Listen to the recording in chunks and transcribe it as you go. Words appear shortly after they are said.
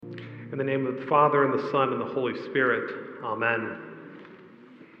In the name of the Father, and the Son, and the Holy Spirit. Amen.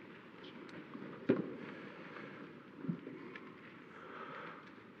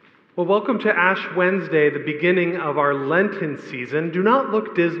 Well, welcome to Ash Wednesday, the beginning of our Lenten season. Do not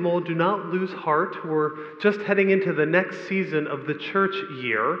look dismal, do not lose heart. We're just heading into the next season of the church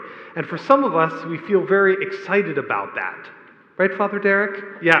year, and for some of us, we feel very excited about that. Right, Father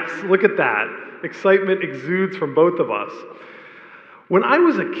Derek? Yes, look at that. Excitement exudes from both of us. When I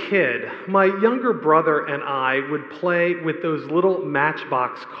was a kid, my younger brother and I would play with those little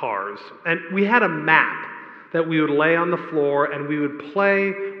Matchbox cars, and we had a map that we would lay on the floor, and we would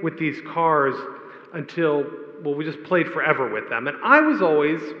play with these cars until, well, we just played forever with them. And I was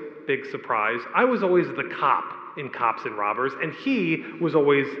always, big surprise, I was always the cop in Cops and Robbers, and he was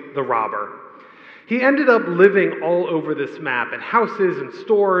always the robber. He ended up living all over this map, in houses and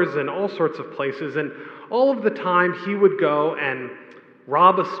stores and all sorts of places, and all of the time he would go and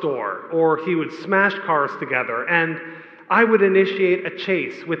rob a store, or he would smash cars together, and I would initiate a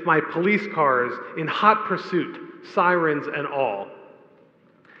chase with my police cars in hot pursuit, sirens and all.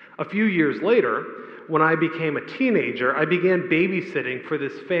 A few years later, when I became a teenager, I began babysitting for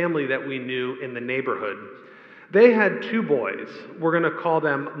this family that we knew in the neighborhood. They had two boys. We're going to call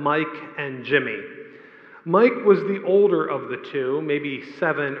them Mike and Jimmy. Mike was the older of the two, maybe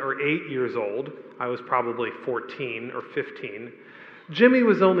 7 or 8 years old. I was probably 14 or 15. Jimmy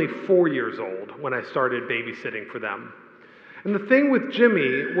was only 4 years old when I started babysitting for them. And the thing with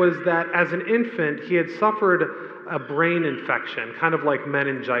Jimmy was that as an infant, he had suffered a brain infection, kind of like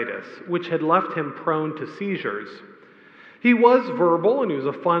meningitis, which had left him prone to seizures. He was verbal, and he was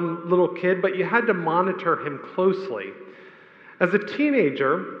a fun little kid, but you had to monitor him closely. As a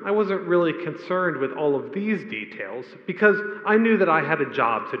teenager, I wasn't really concerned with all of these details because I knew that I had a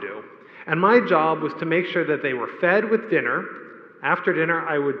job to do. And my job was to make sure that they were fed with dinner. After dinner,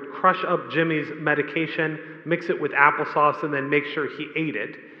 I would crush up Jimmy's medication, mix it with applesauce, and then make sure he ate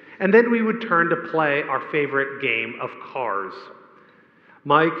it. And then we would turn to play our favorite game of cars.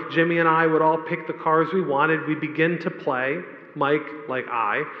 Mike, Jimmy, and I would all pick the cars we wanted. We'd begin to play. Mike, like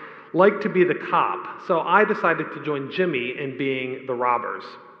I, liked to be the cop, so I decided to join Jimmy in being the robbers.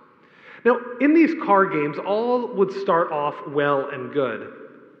 Now, in these car games, all would start off well and good.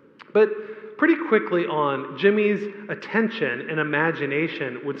 But pretty quickly on, Jimmy's attention and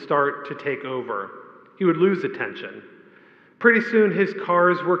imagination would start to take over. He would lose attention. Pretty soon, his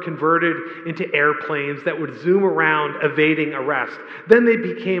cars were converted into airplanes that would zoom around, evading arrest. Then they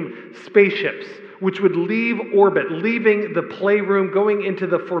became spaceships, which would leave orbit, leaving the playroom, going into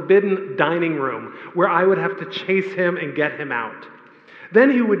the forbidden dining room, where I would have to chase him and get him out. Then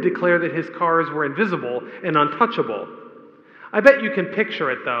he would declare that his cars were invisible and untouchable. I bet you can picture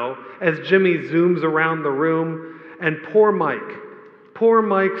it, though, as Jimmy zooms around the room, and poor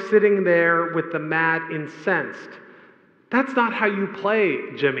Mike sitting there with the mat, incensed. "That's not how you play,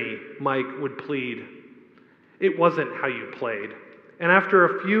 Jimmy," Mike would plead. It wasn't how you played. And after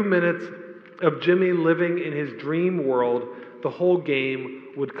a few minutes of Jimmy living in his dream world, the whole game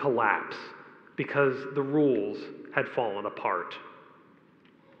would collapse because the rules had fallen apart.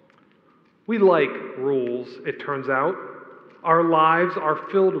 We like rules, it turns out. Our lives are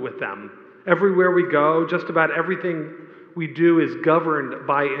filled with them. Everywhere we go, just about everything we do is governed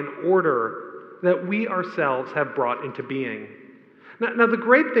by an order that we ourselves have brought into being. Now, the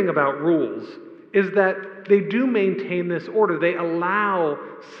great thing about rules is that they do maintain this order. They allow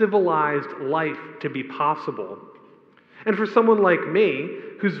civilized life to be possible. And for someone like me,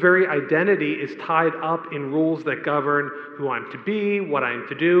 whose very identity is tied up in rules that govern who I'm to be, what I am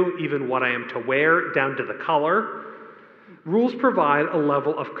to do, even what I am to wear, down to the color, rules provide a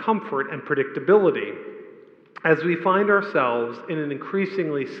level of comfort and predictability as we find ourselves in an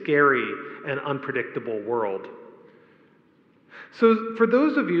increasingly scary and unpredictable world. So for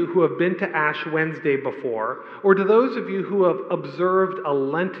those of you who have been to Ash Wednesday before, or to those of you who have observed a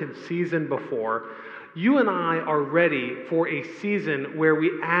Lenten season before, you and I are ready for a season where we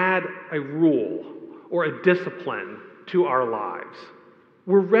add a rule or a discipline to our lives.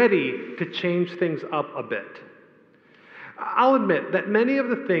 We're ready to change things up a bit. I'll admit that many of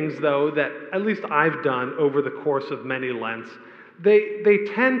the things, though, that at least I've done over the course of many Lents, they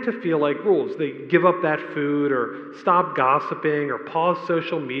tend to feel like rules. They give up that food, or stop gossiping, or pause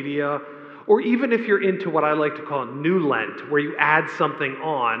social media, or even if you're into what I like to call New Lent, where you add something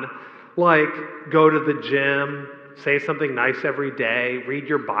on, like go to the gym, say something nice every day, read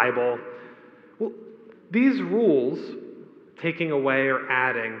your Bible. Well, these rules, taking away or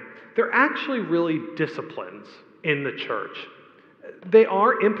adding, they're actually really disciplines in the church. They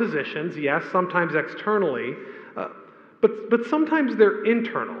are impositions, yes, sometimes externally, but sometimes they're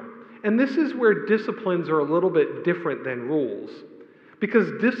internal. And this is where disciplines are a little bit different than rules,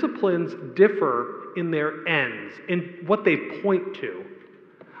 because disciplines differ in their ends, in what they point to.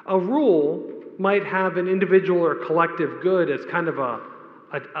 A rule might have an individual or collective good as kind of a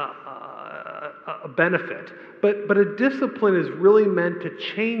benefit, but a discipline is really meant to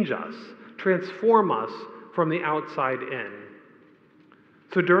change us, transform us from the outside in.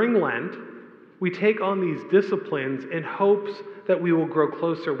 So during Lent, we take on these disciplines in hopes that we will grow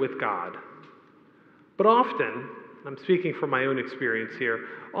closer with God. But often, I'm speaking from my own experience here,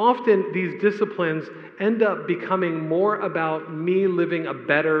 often these disciplines end up becoming more about me living a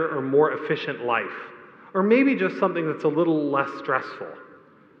better or more efficient life, or maybe just something that's a little less stressful.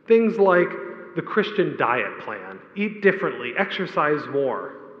 Things like the Christian diet plan, eat differently, exercise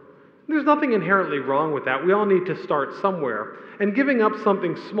more. There's nothing inherently wrong with that. We all need to start somewhere. And giving up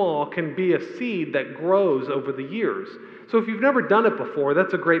something small can be a seed that grows over the years. So if you've never done it before,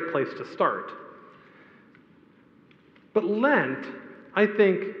 that's a great place to start. But Lent, I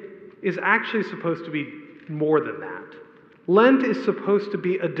think, is actually supposed to be more than that. Lent is supposed to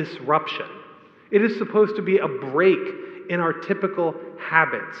be a disruption. It is supposed to be a break in our typical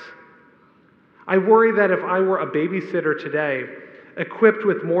habits. I worry that if I were a babysitter today, equipped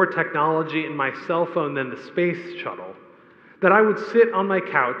with more technology in my cell phone than the space shuttle, that I would sit on my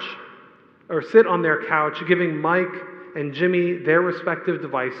couch, or sit on their couch, giving Mike and Jimmy their respective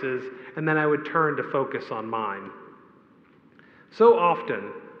devices, and then I would turn to focus on mine. So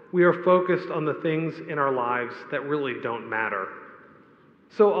often, we are focused on the things in our lives that really don't matter.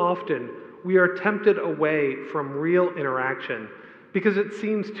 So often, we are tempted away from real interaction because it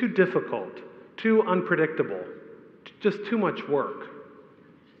seems too difficult, too unpredictable, just too much work.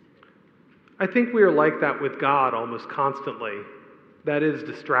 I think we are like that with God almost constantly. That is,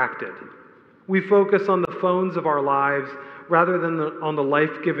 distracted. We focus on the phones of our lives rather than on the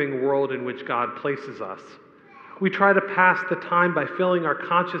life-giving world in which God places us. We try to pass the time by filling our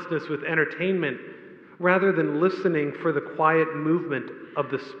consciousness with entertainment rather than listening for the quiet movement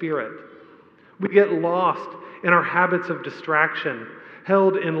of the Spirit. We get lost in our habits of distraction,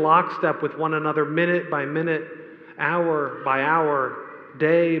 held in lockstep with one another minute by minute, hour by hour,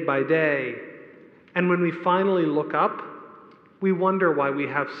 day by day. And when we finally look up, we wonder why we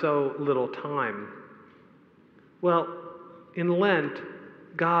have so little time. Well, in Lent,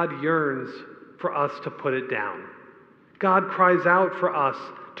 God yearns for us to put it down. God cries out for us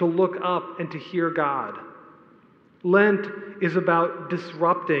to look up and to hear God. Lent is about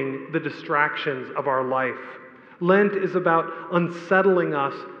disrupting the distractions of our life. Lent is about unsettling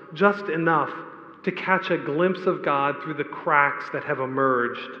us just enough to catch a glimpse of God through the cracks that have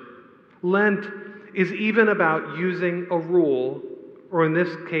emerged. Lent is even about using a rule, or in this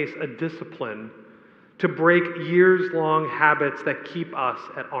case, a discipline, to break years-long habits that keep us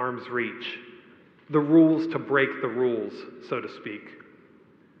at arm's reach. The rules to break the rules, so to speak.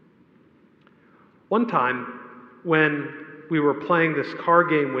 One time, when we were playing this card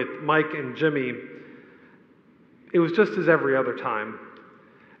game with Mike and Jimmy, it was just as every other time.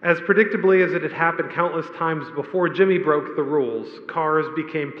 As predictably as it had happened countless times before, Jimmy broke the rules. Cars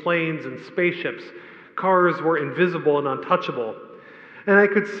became planes and spaceships. Cars were invisible and untouchable. And I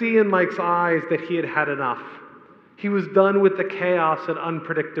could see in Mike's eyes that he had had enough. He was done with the chaos and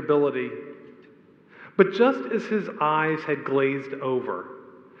unpredictability. But just as his eyes had glazed over,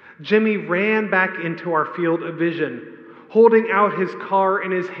 Jimmy ran back into our field of vision, holding out his car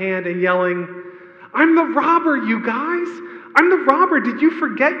in his hand and yelling, "I'm the robber, you guys! I'm the robber! Did you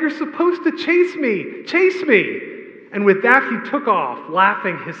forget you're supposed to chase me? Chase me!" And with that, he took off,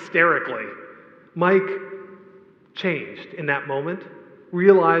 laughing hysterically. Mike changed in that moment,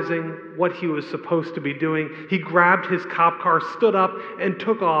 realizing what he was supposed to be doing. He grabbed his cop car, stood up, and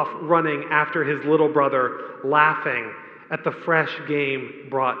took off running after his little brother, laughing at the fresh game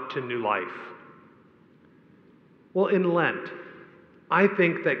brought to new life. Well, in Lent, I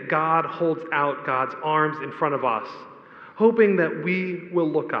think that God holds out God's arms in front of us, hoping that we will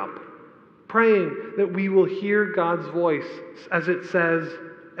look up, praying that we will hear God's voice as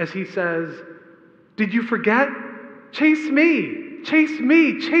he says, "Did you forget? Chase me! Chase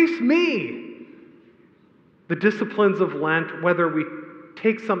me! Chase me!" The disciplines of Lent, whether we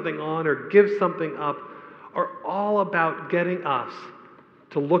take something on or give something up, are all about getting us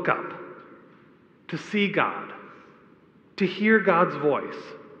to look up, to see God, to hear God's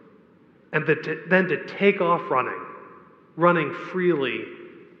voice, and then to take off running freely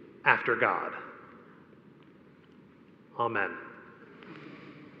after God. Amen.